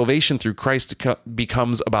is that salvation through Christ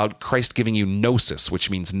becomes about Christ giving you gnosis, which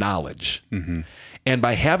means knowledge. And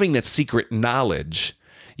by having that secret knowledge,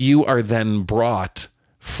 you are then brought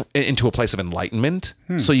into a place of enlightenment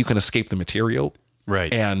so you can escape the material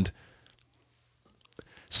and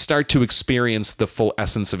start to experience the full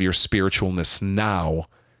essence of your spiritualness now,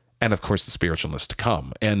 and of course the spiritualness to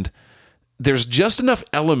come. And there's just enough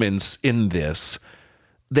elements in this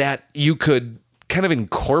that you could kind of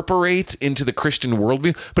incorporate into the Christian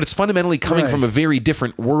worldview, but it's fundamentally coming from a very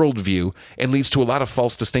different worldview and leads to a lot of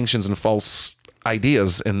false distinctions and false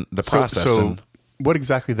ideas in the process. So what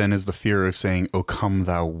exactly then is the fear of saying, "O come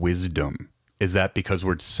thou wisdom"? Is that because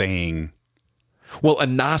we're saying... Well, a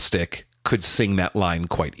Gnostic could sing that line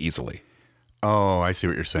quite easily. Oh, I see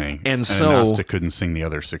what you're saying. And so... a Gnostic couldn't sing the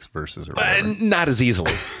other 6 verses or whatever. Not as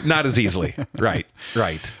easily. Not as easily. Right.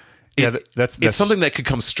 It's something that could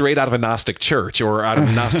come straight out of a Gnostic church or out of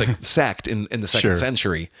a Gnostic sect in the second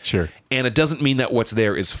century. Sure. And it doesn't mean that what's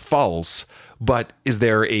there is false, but is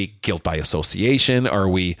there a guilt by association?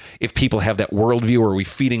 If people have that worldview, are we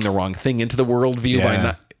feeding the wrong thing into the worldview by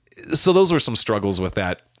not? So those were some struggles with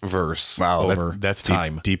that verse. Wow, over that's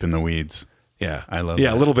time. Deep in the weeds. Yeah. I love that.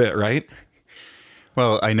 Yeah, a little bit, right?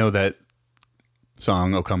 Well, I know that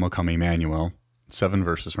song, O Come, Emmanuel, 7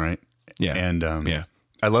 verses, right? Yeah. And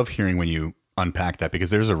I love hearing when you unpack that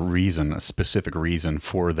because there's a specific reason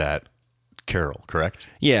for that carol, correct?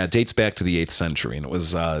 Yeah, it dates back to the 8th century, and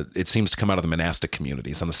it seems to come out of the monastic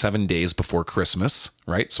communities on the 7 days before Christmas,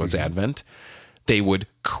 right? So it's Advent. They would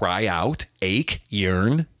cry out, ache,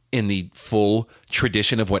 yearn in the full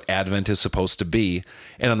tradition of what Advent is supposed to be.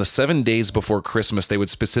 And on the 7 days before Christmas, they would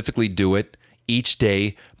specifically do it each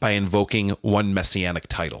day by invoking one messianic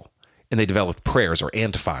title. And they developed prayers or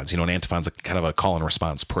antiphons. An antiphon's kind of a call and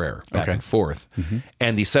response prayer back and forth. Mm-hmm.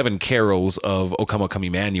 And the 7 carols of O Come,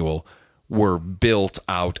 Emmanuel were built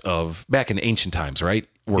out of, back in ancient times, right?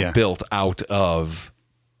 Built out of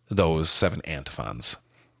those 7 antiphons.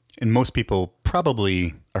 And most people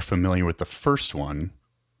probably are familiar with the first one,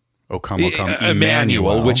 O Come,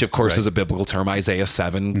 Emmanuel, which of course is a biblical term. Isaiah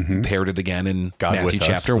 7 paired it again in Matthew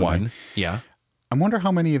chapter 1. Yeah. I wonder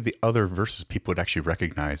how many of the other verses people would actually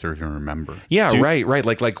recognize or even remember. Yeah, right.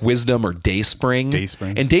 Like wisdom or dayspring.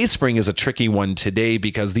 Dayspring. And dayspring is a tricky one today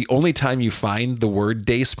because the only time you find the word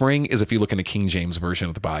dayspring is if you look in a King James version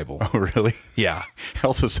of the Bible. Oh, really? Yeah. It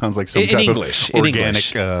also sounds like some in type English, of organic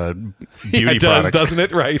beauty product. Doesn't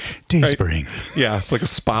it? Right. Dayspring. Right. Yeah, it's like a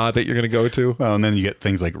spa that you're going to go to. Well, and then you get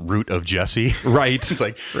things like root of Jesse. Right. It's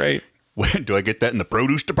like, right. When do I get that in the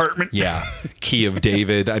produce department? Yeah. Key of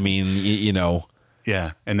David. I mean,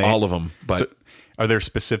 Yeah, and all of them. But so are there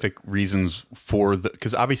specific reasons for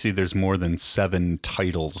because obviously there's more than 7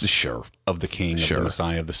 titles of the King, of the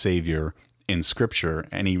Messiah, of the Savior in Scripture.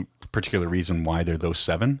 Any particular reason why they're those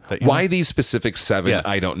 7? Why these specific 7,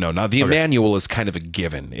 I don't know. Now, the Emmanuel is kind of a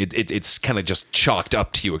given. It's kind of just chalked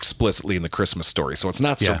up to you explicitly in the Christmas story. So it's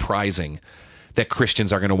not surprising that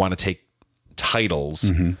Christians are going to want to take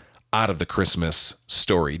titles out of the Christmas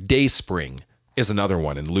story. Dayspring is another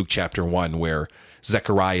one in Luke chapter 1 where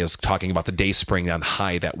Zechariah is talking about the day spring on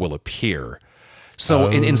high that will appear. So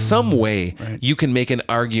in some way, you can make an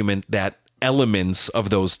argument that elements of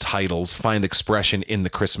those titles find expression in the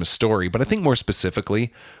Christmas story. But I think more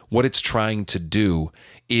specifically, what it's trying to do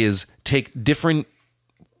is take different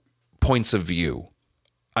points of view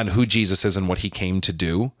on who Jesus is and what he came to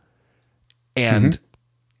do. And,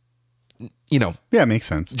 yeah, it makes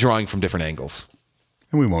sense. Drawing from different angles.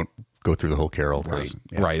 And we won't go through the whole carol. Right.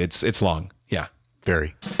 Right. It's long. Yeah.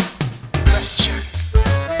 Very.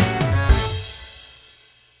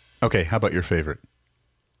 Okay, how about your favorite?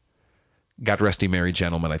 God Rest Ye Merry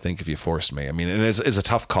Gentlemen, I think, if you forced me. I mean, and it's a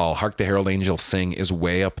tough call. Hark the Herald Angels Sing is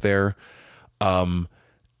way up there.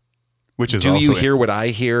 Which is Do also You Hear What I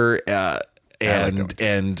Hear? like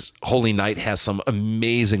and Holy Night has some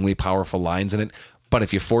amazingly powerful lines in it. But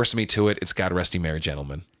if you force me to it, it's God Rest Ye Merry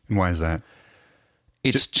Gentlemen. And why is that?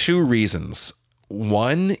 It's 2 reasons.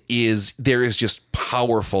 One is there is just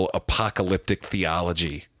powerful apocalyptic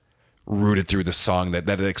theology rooted through the song that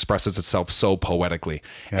it expresses itself so poetically.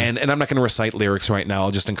 Yeah. And I'm not going to recite lyrics right now.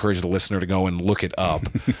 I'll just encourage the listener to go and look it up.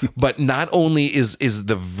 But not only is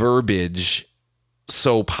the verbiage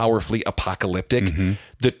so powerfully apocalyptic,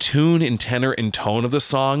 the tune and tenor and tone of the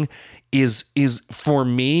song is for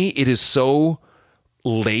me, it is so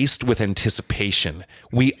laced with anticipation.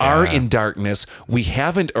 We are in darkness. We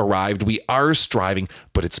haven't arrived. We are striving,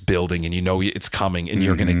 but it's building and it's coming and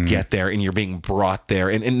you're going to get there and you're being brought there.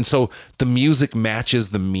 And so the music matches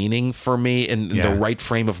the meaning for me and the right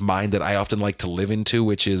frame of mind that I often like to live into,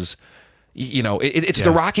 which is, it's the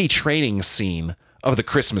Rocky training scene of the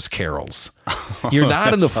Christmas carols. You're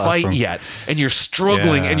not in the fight yet, and you're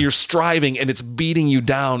struggling and you're striving and it's beating you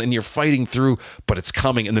down and you're fighting through, but it's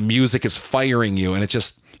coming and the music is firing you. And it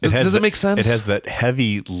just, does it make sense? It has that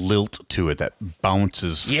heavy lilt to it that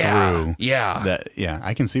bounces through. Yeah.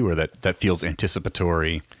 I can see where that feels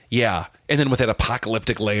anticipatory. Yeah. And then with that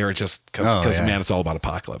apocalyptic layer, just because man, it's all about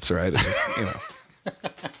apocalypse, right? It's just,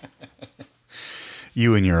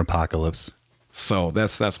 You and your apocalypse. So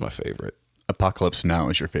that's my favorite. Apocalypse Now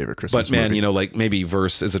is your favorite Christmas movie. movie. Like maybe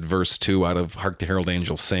verse 2 out of Hark the Herald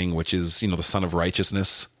Angels Sing, which is, the Son of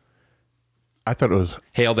Righteousness. I thought it was...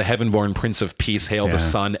 Hail the heaven-born Prince of Peace, hail the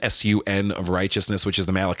Son, S-U-N, of Righteousness, which is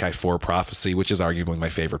the Malachi 4 prophecy, which is arguably my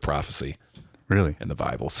favorite prophecy. Really? In the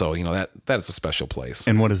Bible. So, that is a special place.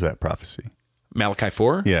 And what is that prophecy? Malachi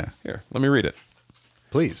 4? Yeah. Here, let me read it.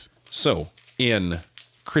 Please. So, in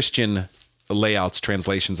Christian layouts,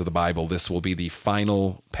 translations of the Bible, this will be the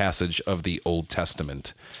final passage of the Old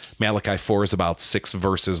Testament. Malachi 4 is about 6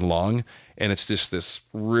 verses long, and it's just this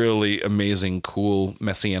really amazing, cool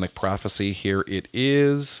messianic prophecy. Here it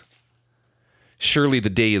is. Surely the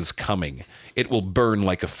day is coming. It will burn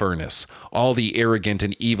like a furnace. All the arrogant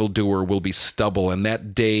and evildoer will be stubble, and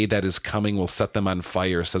that day that is coming will set them on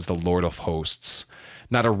fire, says the Lord of hosts.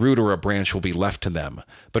 Not a root or a branch will be left to them.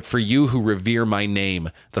 But for you who revere my name,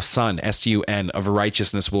 the Son, S-U-N, of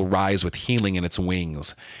righteousness will rise with healing in its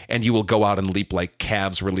wings. And you will go out and leap like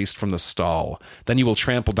calves released from the stall. Then you will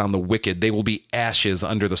trample down the wicked. They will be ashes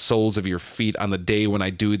under the soles of your feet on the day when I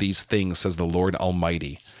do these things, says the Lord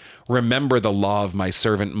Almighty. Remember the law of my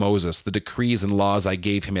servant Moses, the decrees and laws I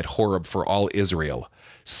gave him at Horeb for all Israel.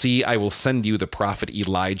 See, I will send you the prophet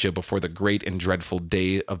Elijah before the great and dreadful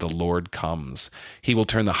day of the Lord comes. He will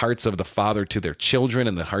turn the hearts of the father to their children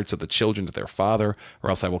and the hearts of the children to their father,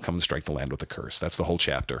 or else I will come and strike the land with a curse. That's the whole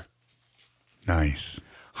chapter. Nice.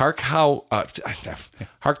 Hark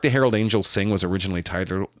the Herald Angels Sing was originally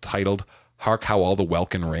titled Hark How All the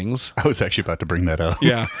Welkin Rings. I was actually about to bring that up.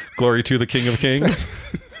 Yeah. Glory to the King of Kings.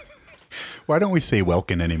 Why don't we say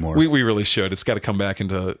Welkin anymore? We really should. It's got to come back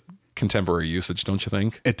into contemporary usage, don't you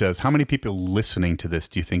think? It does. How many people listening to this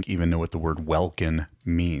do you think even know what the word Welkin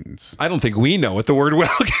means? I don't think we know what the word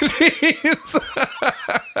Welkin means.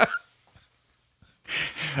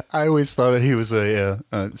 I always thought he was a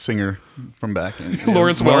singer from back in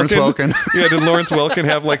Lawrence Welkin. Yeah, did Lawrence Welkin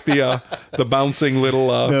have like the bouncing little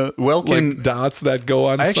Welkin like dots that go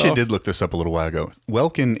on? I actually stuff? did look this up a little while ago.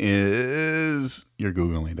 Welkin is, you're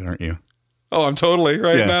Googling it, aren't you? Oh, I'm totally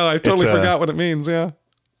Yeah, now. I totally it's, forgot what it means. Yeah.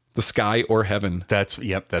 The sky or heaven. That's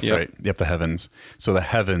right. Yep, the heavens. So the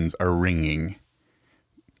heavens are ringing,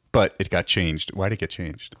 but it got changed. Why did it get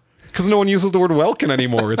changed? Because no one uses the word Welkin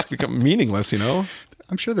anymore. It's become meaningless, you know?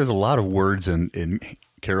 I'm sure there's a lot of words in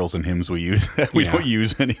carols and hymns we use that we don't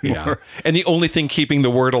use anymore. Yeah. And the only thing keeping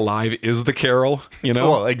the word alive is the carol, you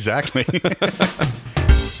know? Well, exactly.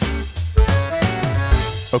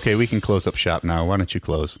 Okay, we can close up shop now. Why don't you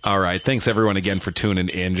close? All right. Thanks, everyone, again for tuning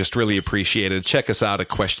in. Just really appreciate it. Check us out at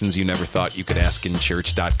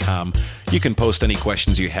questionsyouneverthoughtyoucouldaskinchurch.com. You can post any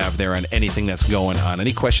questions you have there on anything that's going on,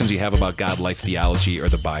 any questions you have about God, life, theology, or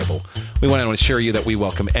the Bible. We want to assure you that we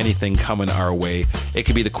welcome anything coming our way. It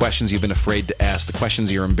could be the questions you've been afraid to ask, the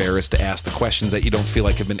questions you're embarrassed to ask, the questions that you don't feel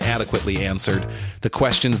like have been adequately answered, the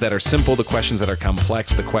questions that are simple, the questions that are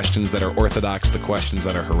complex, the questions that are orthodox, the questions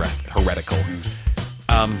that are heretical.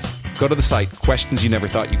 Go to the site,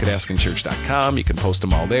 questionsyouneverthoughtyoucouldaskinchurch.com. You can post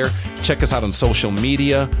them all there. Check us out on social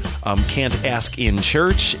media, Can't Ask in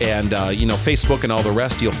Church, and Facebook and all the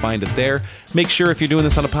rest. You'll find it there. Make sure if you're doing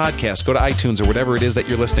this on a podcast, go to iTunes or whatever it is that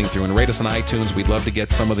you're listening through and rate us on iTunes. We'd love to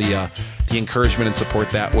get some of the encouragement and support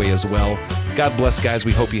that way as well. God bless, guys.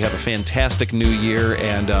 We hope you have a fantastic new year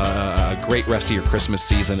and a great rest of your Christmas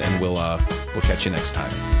season, and we'll catch you next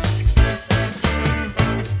time.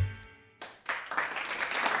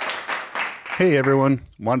 Hey everyone,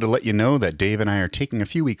 wanted to let you know that Dave and I are taking a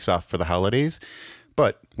few weeks off for the holidays,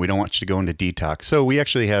 but we don't want you to go into detox. So we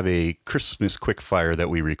actually have a Christmas quickfire that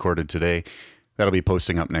we recorded today that'll be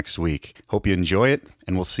posting up next week. Hope you enjoy it,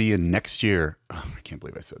 and we'll see you next year. Oh, I can't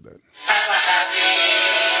believe I said that. Have a happy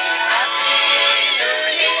New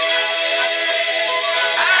Year.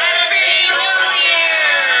 Happy New Year.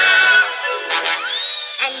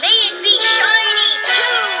 And may it be shiny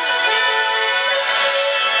too.